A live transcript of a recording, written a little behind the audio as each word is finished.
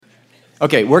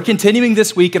Okay, we're continuing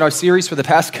this week in our series for the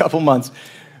past couple months,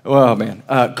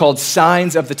 called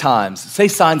Signs of the Times. Say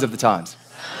Signs of the Times.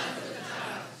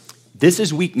 This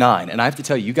is week 9, and I have to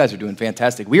tell you, you guys are doing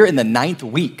fantastic. We are in the 9th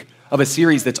week of a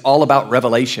series that's all about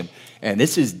Revelation, and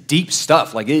this is deep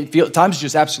stuff. Time's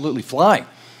just absolutely flying.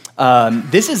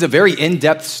 This is a very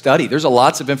in-depth study. There's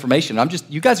lots of information.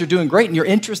 You guys are doing great, and you're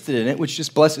interested in it, which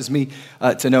just blesses me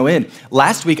to no end.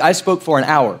 Last week, I spoke for an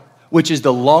hour, which is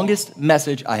the longest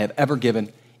message I have ever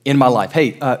given in my life.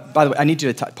 Hey, by the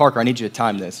way, Parker, I need you to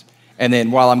time this. And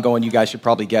then while I'm going, you guys should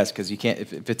probably guess, because you can't,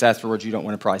 if it's afterwards, you don't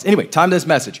win a prize. Anyway, time this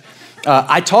message.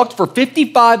 I talked for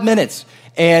 55 minutes,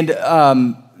 and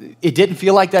it didn't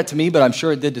feel like that to me, but I'm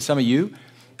sure it did to some of you.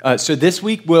 So this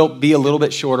week will be a little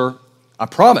bit shorter, I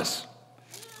promise.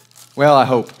 Well, I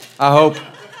hope.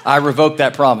 I revoke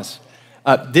that promise.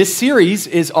 This series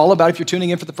is all about, if you're tuning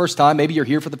in for the first time, maybe you're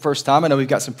here for the first time. I know we've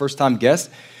got some first-time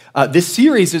guests. This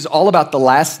series is all about the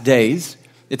last days.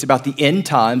 It's about the end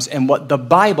times and what the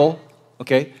Bible,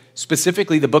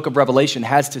 specifically the book of Revelation,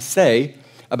 has to say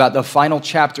about the final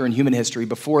chapter in human history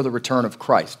before the return of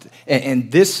Christ.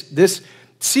 And this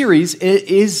series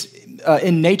is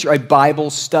in nature a Bible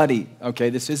study.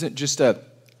 This isn't just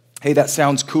hey, that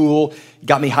sounds cool,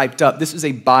 got me hyped up. This is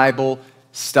a Bible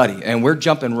study, and we're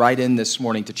jumping right in this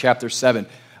morning to chapter 7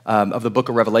 of the book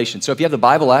of Revelation. So if you have the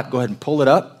Bible app, go ahead and pull it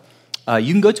up.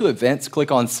 You can go to events,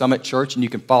 click on Summit Church, and you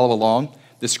can follow along.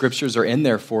 The scriptures are in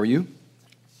there for you.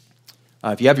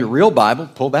 If you have your real Bible,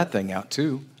 pull that thing out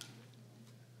too.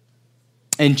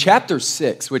 In chapter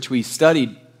 6, which we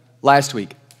studied last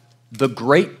week, the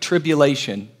Great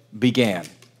Tribulation began.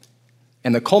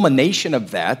 And the culmination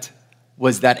of that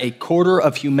was that a quarter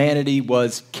of humanity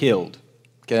was killed.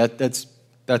 That's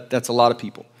a lot of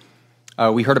people.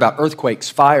 We heard about earthquakes,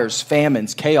 fires,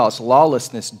 famines, chaos,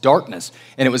 lawlessness, darkness,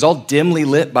 and it was all dimly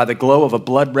lit by the glow of a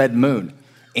blood-red moon,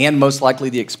 and most likely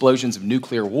the explosions of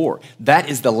nuclear war. That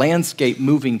is the landscape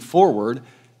moving forward,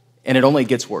 and it only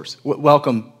gets worse.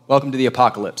 Welcome to the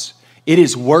apocalypse. It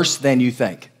is worse than you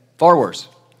think, far worse.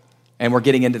 And we're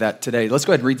getting into that today. Let's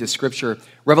go ahead and read this scripture,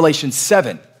 Revelation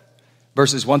 7,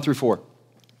 verses 1 through 4.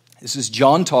 This is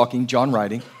John talking, John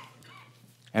writing.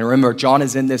 And remember, John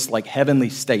is in this heavenly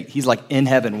state. He's in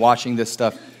heaven watching this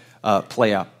stuff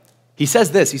play out. He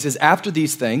says this, he says, after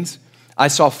these things, I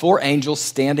saw 4 angels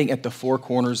standing at the 4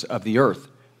 corners of the earth.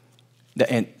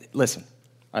 And listen,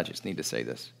 I just need to say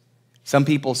this. Some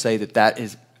people say that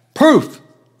is proof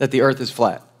that the earth is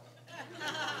flat.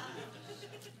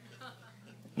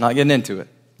 Not getting into it.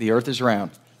 The earth is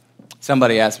round.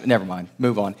 Somebody asked, never mind,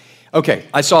 move on. Okay,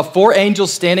 I saw 4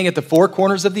 angels standing at the 4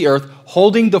 corners of the earth,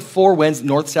 holding the 4 winds,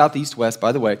 north, south, east, west,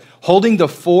 by the way, holding the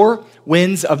 4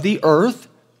 winds of the earth,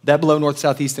 that blow north,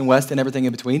 south, east, and west, and everything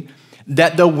in between,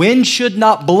 that the wind should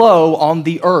not blow on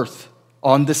the earth,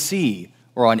 on the sea,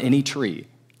 or on any tree.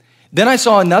 Then I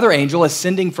saw another angel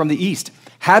ascending from the east,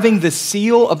 having the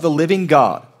seal of the living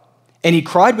God. And he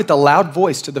cried with a loud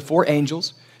voice to the 4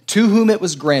 angels, to whom it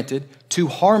was granted to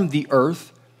harm the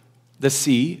earth, the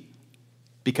sea,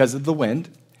 because of the wind.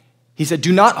 He said,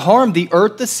 do not harm the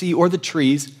earth, the sea, or the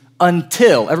trees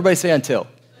until, everybody say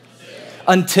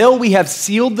until we have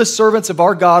sealed the servants of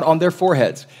our God on their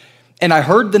foreheads. And I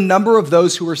heard the number of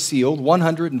those who were sealed,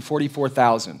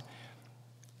 144,000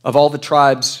 of all the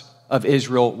tribes of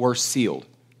Israel were sealed.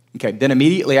 Then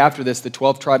immediately after this, the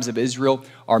 12 tribes of Israel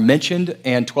are mentioned,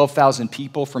 and 12,000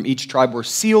 people from each tribe were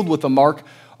sealed with a mark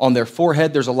on their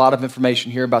forehead. There's a lot of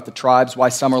information here about the tribes, why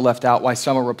some are left out, why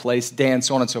some are replaced, Dan,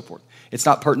 so on and so forth. It's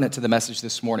not pertinent to the message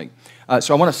this morning.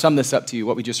 So I want to sum this up to you,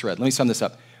 what we just read. Let me sum this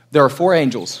up. There are 4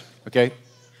 angels,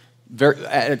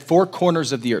 at 4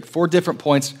 corners of the earth, 4 different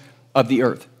points of the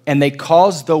earth, and they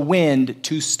cause the wind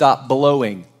to stop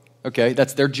blowing.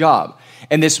 That's their job.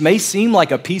 And this may seem like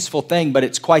a peaceful thing, but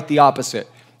it's quite the opposite.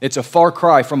 It's a far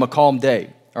cry from a calm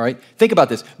day. All right, think about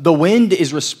this. The wind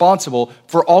is responsible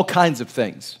for all kinds of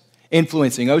things,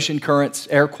 influencing ocean currents,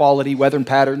 air quality, weather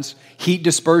patterns, heat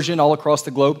dispersion all across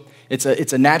the globe. It's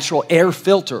a natural air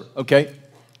filter,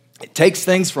 It takes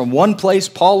things from one place,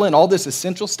 pollen, all this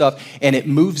essential stuff, and it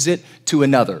moves it to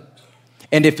another.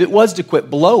 And if it was to quit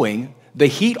blowing, the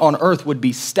heat on earth would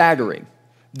be staggering.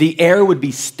 The air would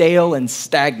be stale and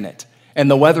stagnant,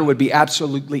 and the weather would be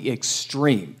absolutely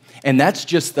extreme. And that's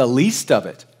just the least of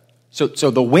it. So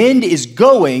the wind is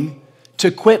going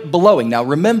to quit blowing. Now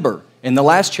remember, in the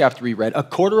last chapter we read, a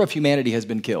quarter of humanity has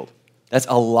been killed. That's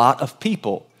a lot of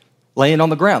people laying on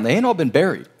the ground. They ain't all been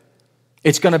buried.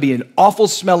 It's going to be an awful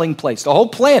smelling place. The whole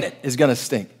planet is going to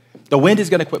stink. The wind is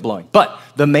going to quit blowing. But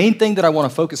the main thing that I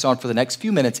want to focus on for the next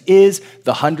few minutes is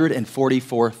the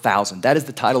 144,000. That is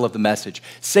the title of the message.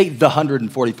 Say the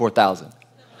 144,000.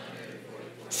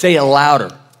 Say it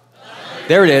louder.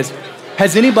 There it is.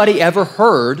 Has anybody ever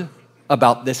heard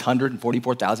about this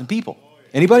 144,000 people?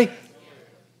 Anybody?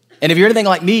 And if you're anything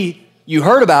like me, you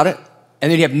heard about it, and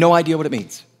then you have no idea what it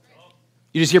means.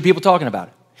 You just hear people talking about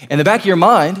it. In the back of your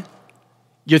mind,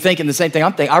 you're thinking the same thing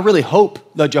I'm thinking. I really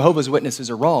hope the Jehovah's Witnesses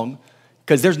are wrong,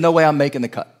 because there's no way I'm making the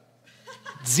cut.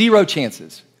 Zero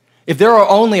chances. If there are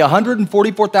only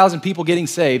 144,000 people getting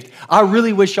saved, I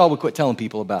really wish y'all would quit telling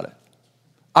people about it.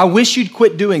 I wish you'd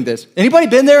quit doing this. Anybody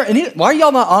been there? Why are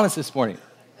y'all not honest this morning?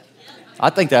 I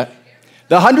think that.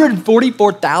 The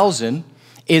 144,000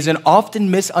 is an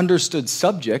often misunderstood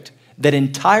subject that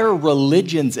entire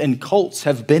religions and cults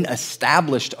have been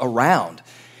established around.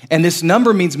 And this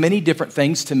number means many different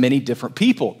things to many different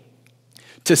people.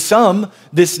 To some,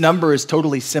 this number is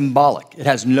totally symbolic. It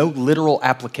has no literal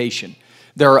application.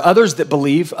 There are others that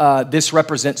believe this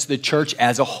represents the church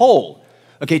as a whole.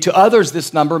 Okay, to others,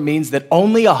 this number means that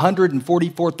only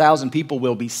 144,000 people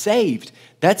will be saved.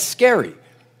 That's scary.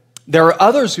 There are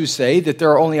others who say that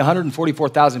there are only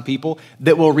 144,000 people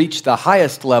that will reach the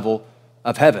highest level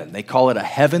of heaven. They call it a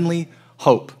heavenly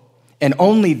hope. And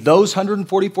only those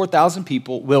 144,000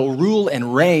 people will rule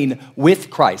and reign with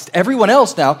Christ. Everyone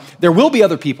else now, there will be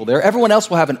other people there. Everyone else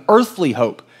will have an earthly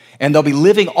hope. And they'll be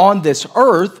living on this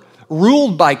earth,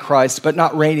 ruled by Christ, but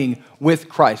not reigning with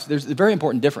Christ. There's a very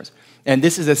important difference. And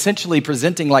this is essentially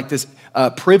presenting like this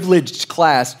privileged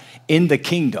class in the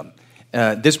kingdom.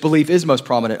 This belief is most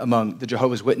prominent among the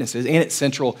Jehovah's Witnesses, and it's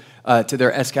central to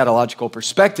their eschatological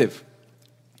perspective.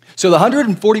 So the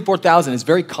 144,000 is a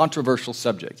very controversial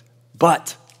subject,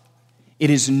 but it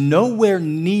is nowhere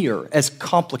near as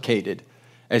complicated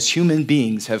as human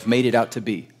beings have made it out to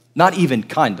be. Not even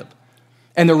kind of.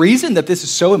 And the reason that this is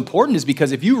so important is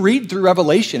because if you read through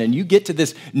Revelation and you get to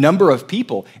this number of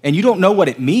people and you don't know what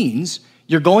it means,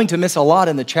 you're going to miss a lot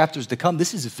in the chapters to come.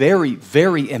 This is very,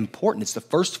 very important. It's the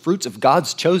first fruits of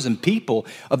God's chosen people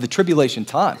of the tribulation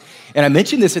time. And I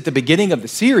mentioned this at the beginning of the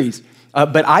series,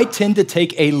 but I tend to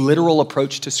take a literal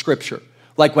approach to Scripture.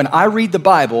 Like when I read the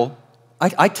Bible,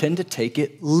 I tend to take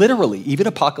it literally, even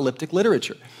apocalyptic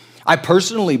literature. I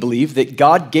personally believe that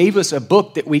God gave us a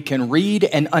book that we can read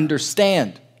and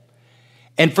understand.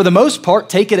 And for the most part,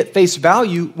 take it at face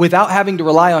value without having to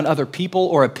rely on other people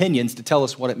or opinions to tell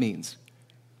us what it means.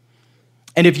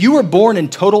 And if you were born in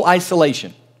total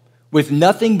isolation with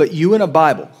nothing but you and a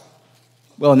Bible,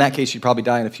 well, in that case, you'd probably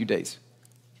die in a few days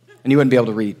and you wouldn't be able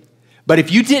to read. But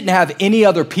if you didn't have any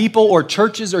other people or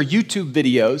churches or YouTube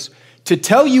videos to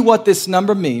tell you what this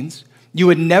number means, you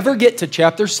would never get to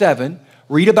chapter 7,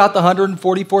 read about the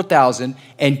 144,000,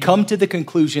 and come to the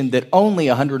conclusion that only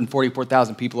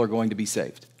 144,000 people are going to be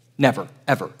saved. Never,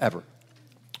 ever, ever.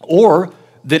 Or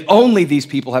that only these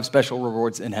people have special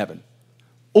rewards in heaven.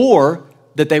 Or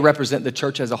that they represent the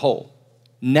church as a whole.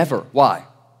 Never. Why?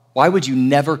 Why would you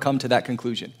never come to that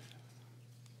conclusion?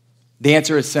 The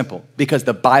answer is simple, because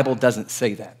the Bible doesn't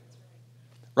say that.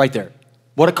 Right there.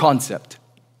 What a concept.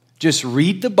 Just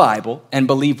read the Bible and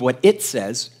believe what it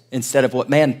says instead of what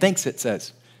man thinks it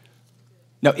says.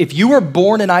 Now, if you were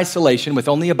born in isolation with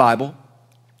only a Bible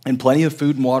and plenty of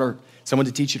food and water, someone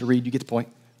to teach you to read, you get the point,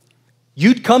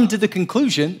 you'd come to the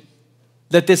conclusion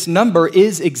that this number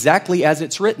is exactly as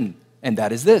it's written, and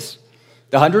that is this.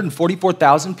 The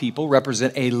 144,000 people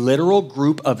represent a literal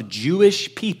group of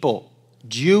Jewish people.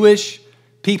 Jewish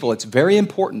people. It's very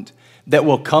important that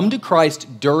will come to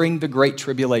Christ during the Great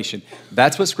Tribulation.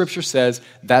 That's what Scripture says.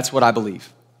 That's what I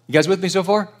believe. You guys with me so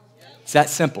far? It's that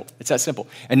simple. It's that simple.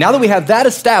 And now that we have that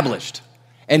established,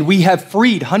 and we have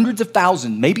freed hundreds of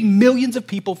thousands, maybe millions of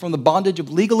people from the bondage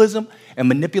of legalism and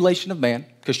manipulation of man,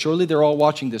 because surely they're all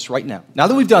watching this right now. Now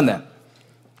that we've done that,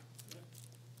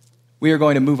 we are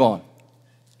going to move on.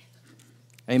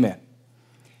 Amen.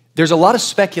 There's a lot of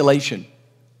speculation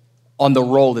on the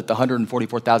role that the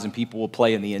 144,000 people will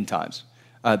play in the end times,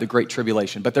 the Great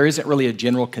Tribulation. But there isn't really a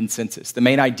general consensus. The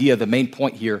main idea, the main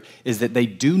point here is that they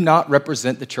do not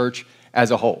represent the church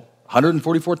as a whole.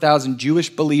 144,000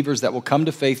 Jewish believers that will come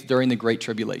to faith during the Great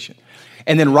Tribulation.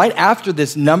 And then right after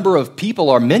this number of people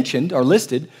are mentioned, are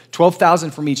listed, 12,000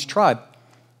 from each tribe,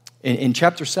 in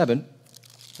chapter 7,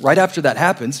 right after that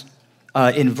happens,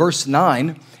 in verse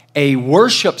 9, a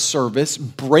worship service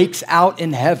breaks out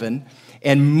in heaven,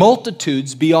 and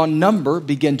multitudes beyond number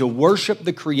begin to worship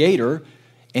the Creator,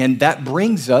 and that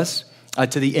brings us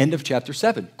to the end of chapter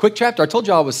 7. Quick chapter. I told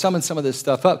you I was summing some of this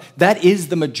stuff up. That is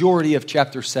the majority of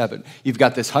chapter 7. You've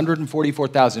got this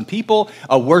 144,000 people.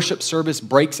 A worship service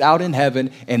breaks out in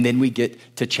heaven, and then we get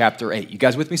to chapter 8. You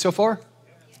guys with me so far?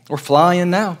 We're flying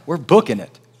now. We're booking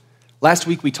it. Last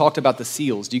week we talked about the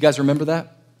seals. Do you guys remember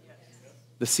that?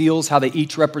 The seals, how they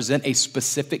each represent a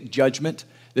specific judgment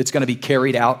that's going to be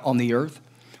carried out on the earth.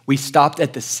 We stopped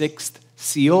at the 6th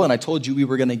seal, and I told you we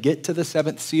were going to get to the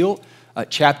 7th seal.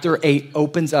 Chapter 8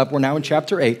 opens up, we're now in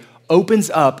chapter 8, opens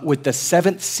up with the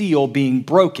 7th seal being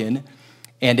broken,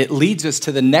 and it leads us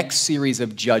to the next series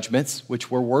of judgments,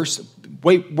 which were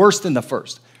way worse than the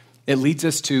first. It leads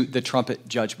us to the trumpet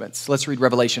judgments. Let's read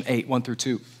Revelation 8, 1 through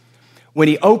 2. When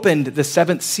he opened the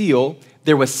 7th seal,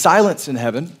 there was silence in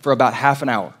heaven for about half an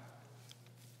hour.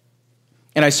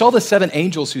 And I saw the 7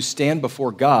 angels who stand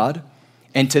before God,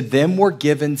 and to them were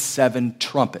given 7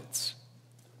 trumpets.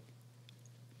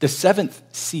 The 7th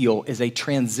seal is a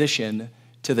transition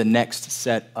to the next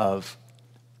set of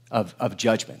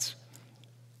judgments.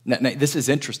 Now, this is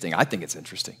interesting. I think it's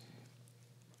interesting.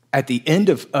 At the end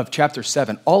of chapter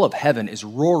 7, all of heaven is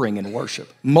roaring in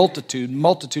worship. Multitude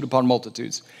upon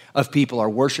multitudes of people are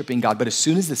worshiping God. But as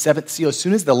soon as the 7th seal, as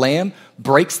soon as the Lamb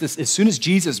breaks this, as soon as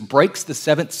Jesus breaks the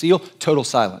 7th seal, total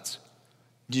silence.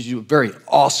 A very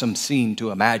awesome scene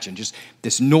to imagine. Just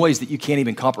this noise that you can't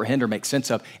even comprehend or make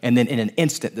sense of. And then in an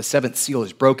instant, the 7th seal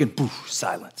is broken. Poof,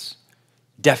 silence.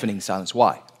 Deafening silence.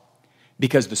 Why?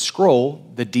 Because the scroll,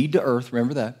 the deed to earth,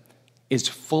 remember that, is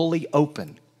fully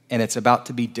open. And it's about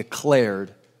to be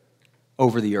declared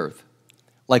over the earth.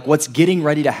 Like what's getting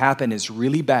ready to happen is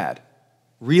really bad.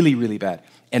 Really, really bad.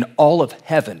 And all of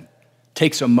heaven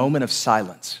takes a moment of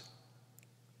silence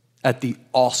at the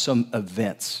awesome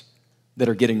events that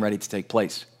are getting ready to take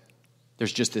place.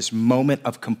 There's just this moment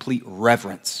of complete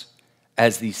reverence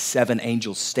as these 7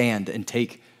 angels stand and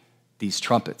take these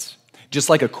trumpets. Just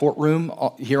like a courtroom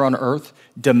here on earth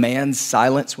demands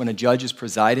silence when a judge is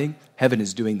presiding, heaven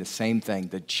is doing the same thing.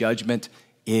 The judgment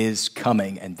is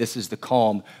coming, and this is the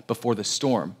calm before the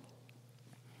storm.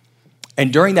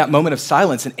 And during that moment of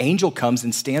silence, an angel comes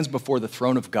and stands before the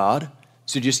throne of God.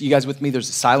 So just, you guys with me? There's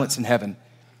a silence in heaven.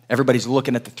 Everybody's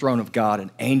looking at the throne of God.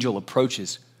 An angel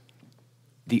approaches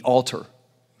the altar,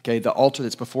 okay, the altar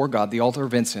that's before God, the altar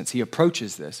of incense. He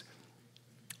approaches this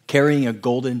carrying a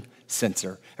golden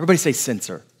censer. Everybody say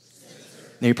censer.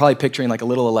 Now you're probably picturing like a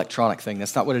little electronic thing.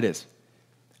 That's not what it is.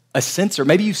 A censer,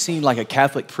 maybe you've seen like a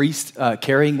Catholic priest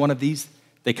carrying one of these.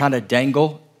 They kind of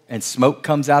dangle and smoke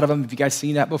comes out of them. Have you guys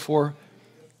seen that before?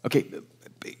 Okay,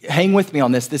 hang with me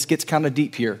on this. This gets kind of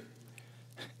deep here.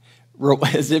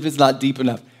 As if it's not deep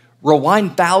enough.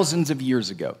 Rewind thousands of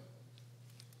years ago.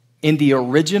 In the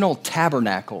original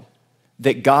tabernacle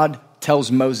that God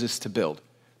tells Moses to build,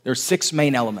 there's 6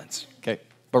 main elements, okay?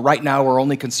 But right now we're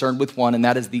only concerned with one, and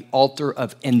that is the altar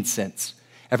of incense.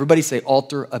 Everybody say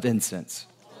altar of incense.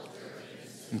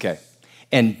 Okay.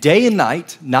 And day and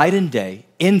night and day,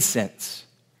 incense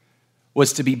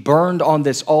was to be burned on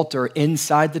this altar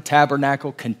inside the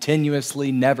tabernacle continuously,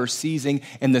 never ceasing.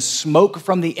 And the smoke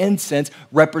from the incense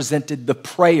represented the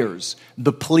prayers,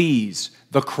 the pleas,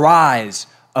 the cries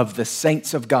of the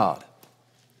saints of God.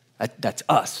 That's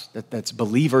us. That's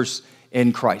believers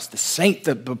in Christ.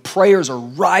 The prayers are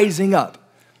rising up.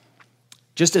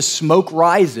 Just as smoke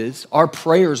rises, our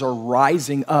prayers are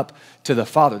rising up to the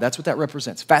Father. That's what that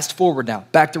represents. Fast forward now,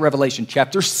 back to Revelation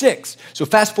chapter 6. So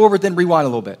fast forward, then rewind a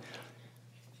little bit.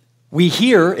 We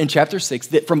hear in chapter 6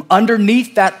 that from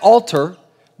underneath that altar,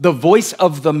 the voice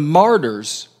of the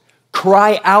martyrs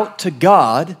cry out to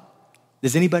God.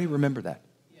 Does anybody remember that?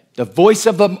 The voice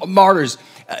of the martyrs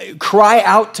cry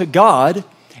out to God,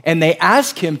 and they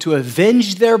ask him to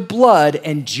avenge their blood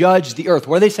and judge the earth.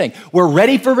 What are they saying? We're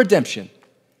ready for redemption.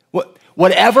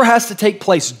 Whatever has to take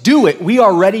place, do it. We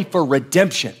are ready for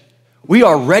redemption. We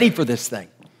are ready for this thing.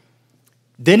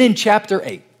 Then in chapter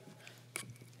 8,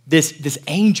 this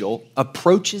angel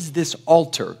approaches this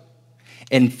altar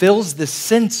and fills the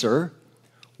censer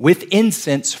with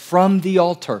incense from the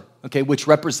altar, okay, which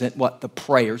represent what? The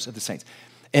prayers of the saints.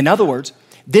 In other words,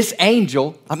 this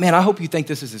angel, man, I hope you think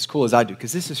this is as cool as I do,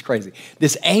 because this is crazy.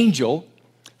 This angel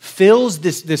fills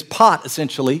this pot,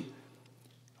 essentially,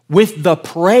 with the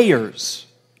prayers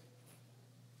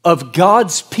of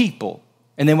God's people.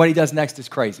 And then what he does next is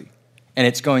crazy. And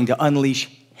it's going to unleash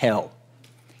hell.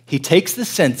 He takes the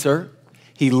censer,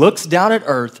 he looks down at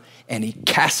earth, and he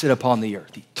casts it upon the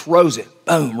earth. He throws it,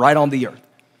 boom, right on the earth.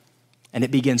 And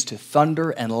it begins to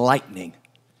thunder and lightning.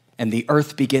 And the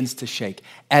earth begins to shake,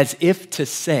 as if to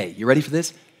say, you ready for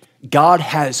this? God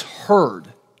has heard.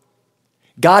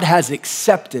 God has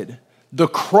accepted the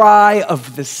cry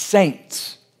of the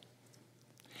saints.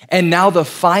 And now the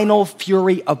final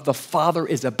fury of the Father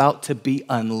is about to be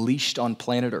unleashed on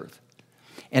planet Earth.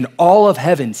 And all of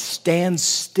heaven stands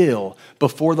still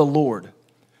before the Lord,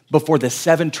 before the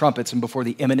 7 trumpets and before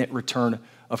the imminent return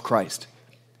of Christ.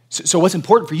 So what's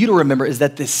important for you to remember is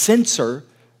that the censer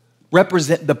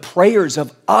represent the prayers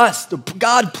of us.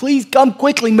 God, please come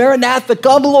quickly. Maranatha,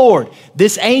 come, Lord.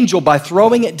 This angel, by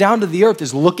throwing it down to the earth,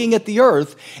 is looking at the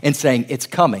earth and saying, it's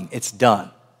coming, it's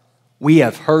done. We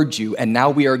have heard you, and now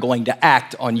we are going to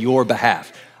act on your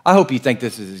behalf. I hope you think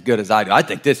this is as good as I do. I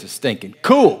think this is stinking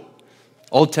cool.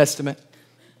 Old Testament,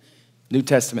 New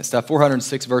Testament stuff,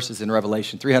 406 verses in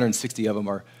Revelation, 360 of them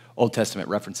are Old Testament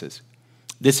references.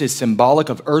 This is symbolic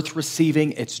of earth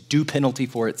receiving its due penalty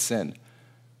for its sin.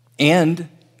 And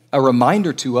a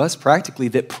reminder to us practically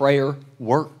that prayer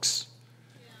works.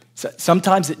 So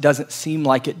sometimes it doesn't seem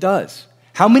like it does.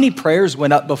 How many prayers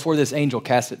went up before this angel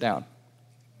cast it down?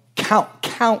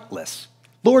 Countless.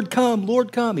 Lord, come,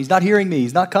 Lord, come. He's not hearing me.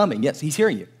 He's not coming. Yes, he's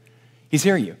hearing you. He's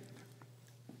hearing you.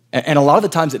 And a lot of the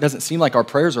times it doesn't seem like our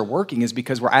prayers are working is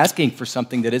because we're asking for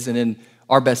something that isn't in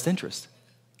our best interest.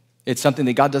 It's something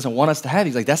that God doesn't want us to have.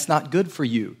 He's like, that's not good for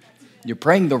you. You're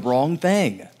praying the wrong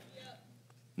thing.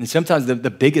 And sometimes the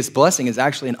biggest blessing is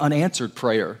actually an unanswered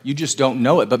prayer. You just don't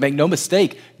know it. But make no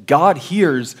mistake, God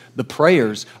hears the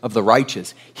prayers of the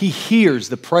righteous. He hears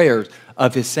the prayers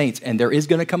of his saints. And there is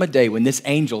going to come a day when this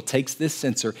angel takes this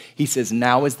censer. He says,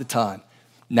 now is the time.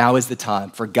 Now is the time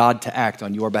for God to act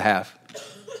on your behalf.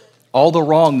 All the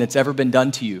wrong that's ever been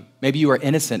done to you, maybe you are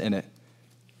innocent in it.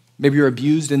 Maybe you're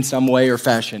abused in some way or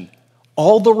fashion.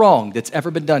 All the wrong that's ever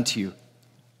been done to you,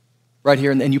 right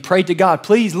here, and you prayed to God,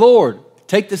 please, Lord,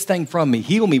 take this thing from me,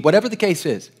 heal me, whatever the case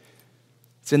is.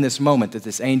 It's in this moment that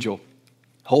this angel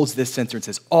holds this censer and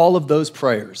says, all of those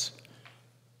prayers.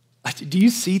 Do you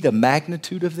see the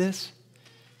magnitude of this?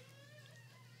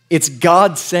 It's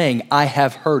God saying, I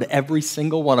have heard every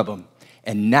single one of them,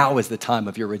 and now is the time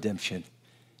of your redemption.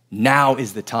 Now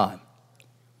is the time.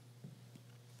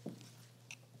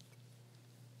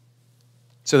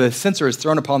 So the censer is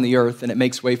thrown upon the earth, and it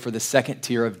makes way for the second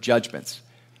tier of judgments.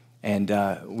 And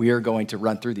we are going to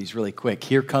run through these really quick.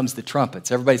 Here comes the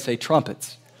trumpets. Everybody say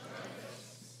trumpets.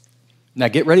 Now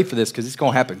get ready for this because it's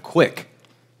going to happen quick.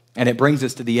 And it brings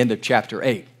us to the end of chapter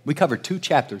 8. We covered 2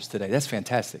 chapters today. That's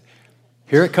fantastic.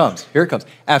 Here it comes. Here it comes.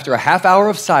 After a half hour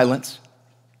of silence,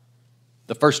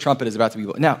 the first trumpet is about to be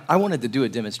blown. Now, I wanted to do a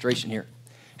demonstration here.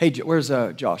 Hey, where's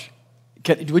Josh?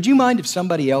 Would you mind if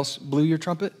somebody else blew your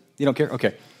trumpet? You don't care?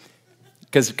 Okay.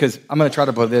 Because I'm going to try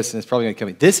to blow this, and it's probably going to kill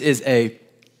me. This is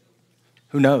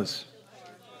who knows?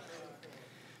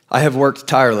 I have worked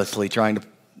tirelessly trying to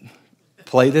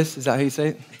play this. Is that how you say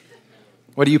it?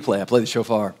 What do you play? I play the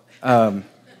shofar. I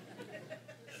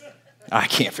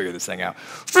can't figure this thing out.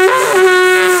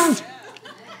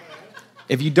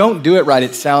 If you don't do it right,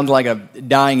 it sounds like a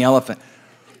dying elephant.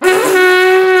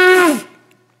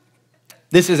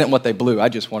 This isn't what they blew. I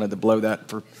just wanted to blow that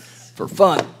for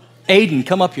fun. Aiden,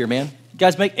 come up here, man. You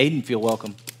guys make Aiden feel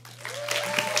welcome.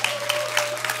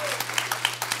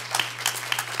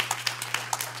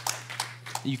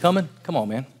 Are you coming? Come on,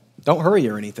 man. Don't hurry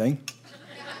or anything.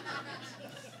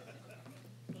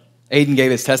 Aiden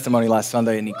gave his testimony last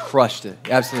Sunday, and he crushed it.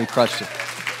 He absolutely crushed it.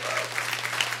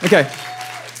 Okay.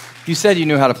 You said you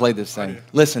knew how to play this thing.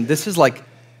 Listen, this is like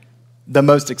the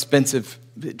most expensive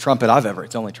trumpet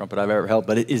it's the only trumpet I've ever held,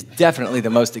 but it is definitely the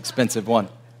most expensive one.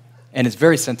 And it's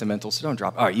very sentimental, so don't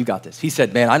drop it. All right, you got this. He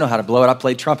said, man, I know how to blow it. I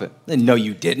played trumpet. Then, no,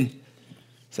 you didn't. I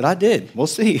said, I did. We'll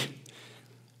see.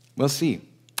 We'll see.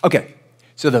 Okay,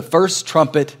 so the first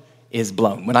trumpet is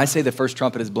blown. When I say the first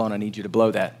trumpet is blown, I need you to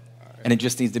blow that. And it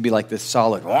just needs to be like this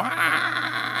solid.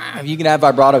 You can add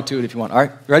vibrato to it if you want. All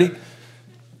right, ready?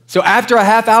 So after a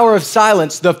half hour of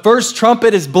silence, the first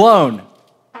trumpet is blown.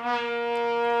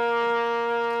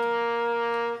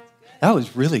 That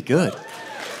was really good.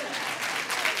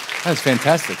 That was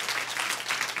fantastic.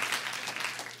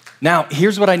 Now,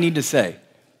 here's what I need to say.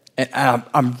 And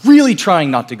I'm really trying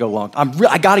not to go long.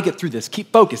 I got to get through this.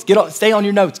 Keep focused. Stay on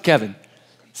your notes, Kevin.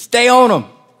 Stay on them.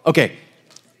 Okay.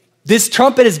 This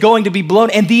trumpet is going to be blown,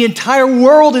 and the entire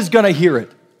world is going to hear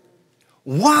it.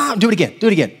 Wow. Do it again. Do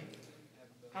it again.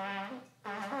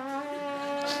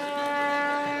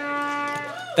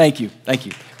 Thank you. Thank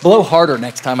you. Blow harder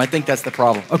next time. I think that's the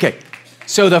problem. Okay.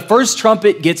 So the first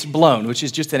trumpet gets blown, which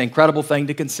is just an incredible thing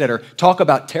to consider. Talk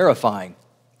about terrifying.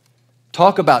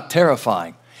 Talk about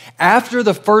terrifying. After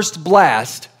the first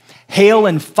blast, hail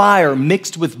and fire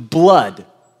mixed with blood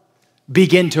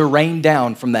begin to rain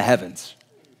down from the heavens.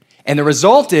 And the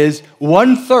result is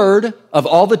 1/3 of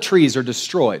all the trees are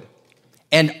destroyed.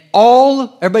 And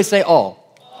all, everybody say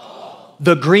all.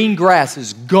 The green grass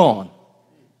is gone.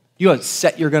 You know how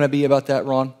upset you're going to be about that,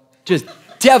 Ron? Just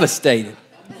devastated.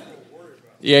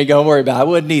 You ain't going to worry about it. I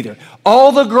wouldn't either.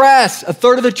 All the grass, a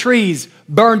third of the trees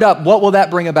burned up. What will that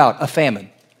bring about? A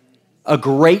famine. A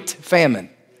great famine.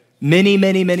 Many,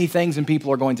 many, many things and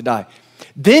people are going to die.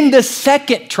 Then the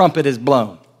second trumpet is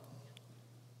blown.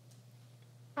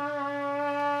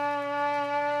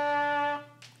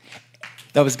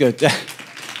 That was good.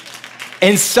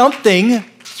 And something,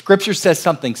 Scripture says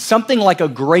something like a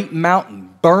great mountain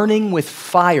burning with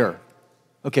fire.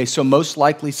 Okay, so most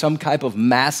likely some type of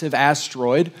massive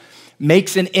asteroid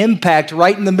makes an impact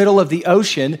right in the middle of the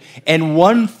ocean, and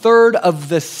 1/3 of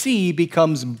the sea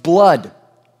becomes blood.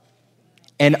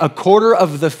 And a quarter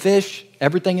of the fish,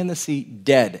 everything in the sea,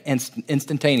 dead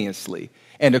instantaneously.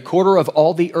 And a quarter of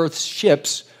all the earth's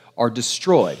ships are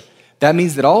destroyed. That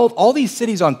means that all these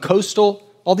cities on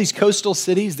all these coastal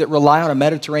cities that rely on a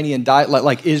Mediterranean diet,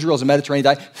 like Israel's a Mediterranean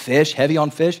diet, fish, heavy on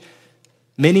fish,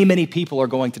 many, many people are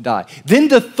going to die. Then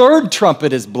the third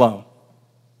trumpet is blown.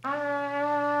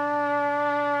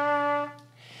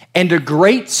 And a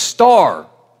great star,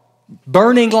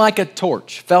 burning like a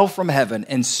torch, fell from heaven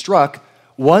and struck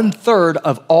 1/3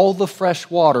 of all the fresh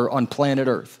water on planet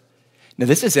Earth. Now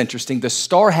this is interesting. The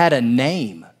star had a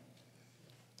name.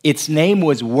 Its name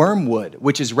was wormwood,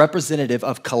 which is representative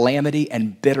of calamity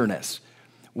and bitterness.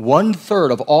 1/3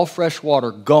 of all fresh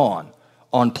water gone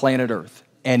on planet Earth.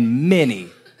 And many,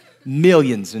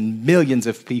 millions and millions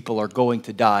of people are going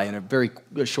to die in a very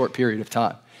short period of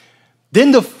time.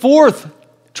 Then the fourth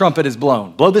trumpet is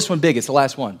blown. Blow this one big. It's the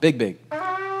last one. Big, big.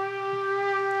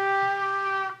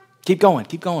 Keep going.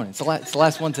 Keep going. It's the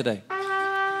last one today.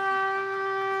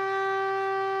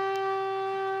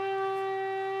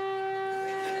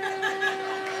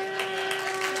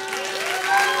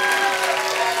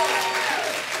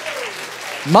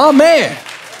 My man.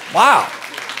 Wow.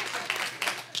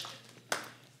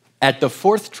 At the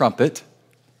fourth trumpet,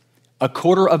 a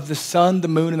quarter of the sun, the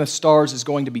moon, and the stars is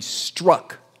going to be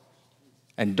struck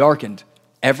and darkened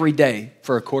every day.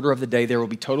 For a quarter of the day, there will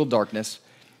be total darkness.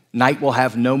 Night will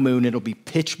have no moon. It'll be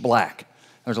pitch black.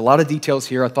 There's a lot of details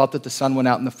here. I thought that the sun went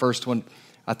out in the first one.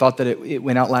 I thought that it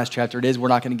went out last chapter. It is. We're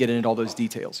not going to get into all those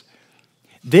details.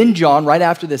 Then John, right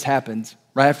after this happens,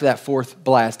 right after that fourth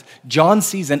blast, John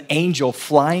sees an angel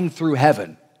flying through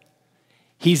heaven.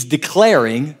 He's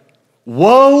declaring,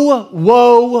 woe,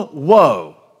 woe,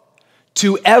 woe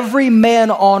to every man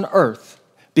on earth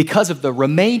because of the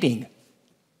remaining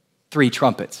three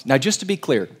trumpets. Now, just to be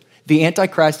clear, the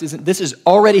Antichrist this has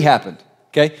already happened,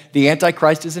 okay? The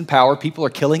Antichrist is in power. People are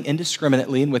killing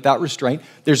indiscriminately and without restraint.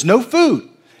 There's no food.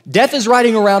 Death is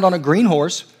riding around on a green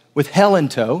horse with hell in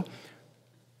tow.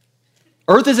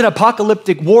 Earth is an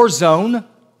apocalyptic war zone.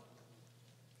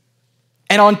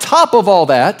 And on top of all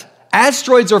that,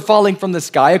 asteroids are falling from the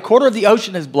sky. A quarter of the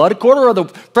ocean is blood. A quarter of the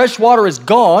fresh water is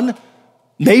gone.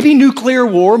 Maybe nuclear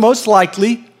war, most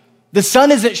likely. The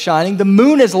sun isn't shining. The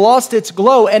moon has lost its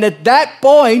glow. And at that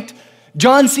point,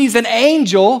 John sees an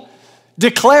angel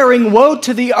declaring, woe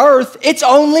to the earth. It's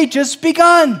only just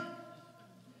begun.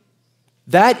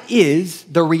 That is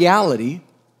the reality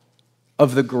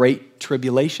of the great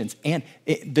tribulations. And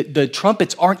the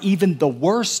trumpets aren't even the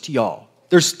worst, y'all.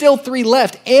 There's still three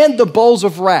left, and the bowls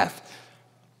of wrath.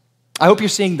 I hope you're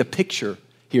seeing the picture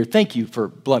here. Thank you for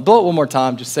blowing. Blow it one more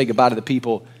time. Just say goodbye to the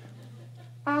people.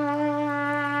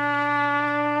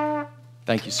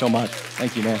 Thank you so much.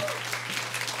 Thank you, man.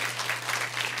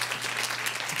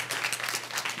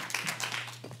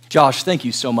 Josh, thank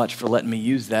you so much for letting me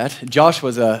use that. Josh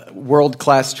was a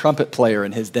world-class trumpet player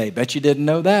in his day. Bet you didn't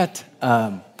know that.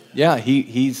 Yeah,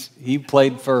 he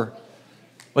played for,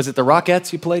 was it the Rockettes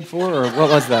he played for, or what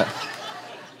was that?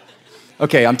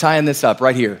 Okay, I'm tying this up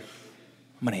right here.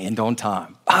 I'm going to end on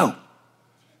time. Boom.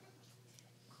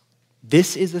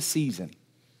 This is a season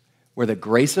where the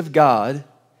grace of God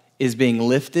is being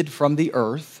lifted from the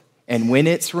earth, and when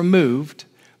it's removed,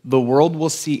 the world will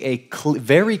see a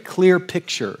very clear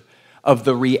picture of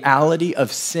the reality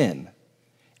of sin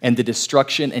and the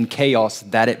destruction and chaos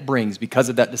that it brings because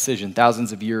of that decision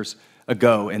thousands of years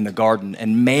ago in the garden,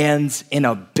 and man's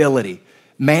inability,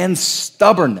 man's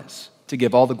stubbornness to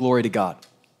give all the glory to God,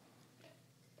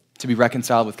 to be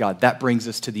reconciled with God. That brings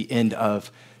us to the end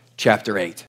of chapter 8.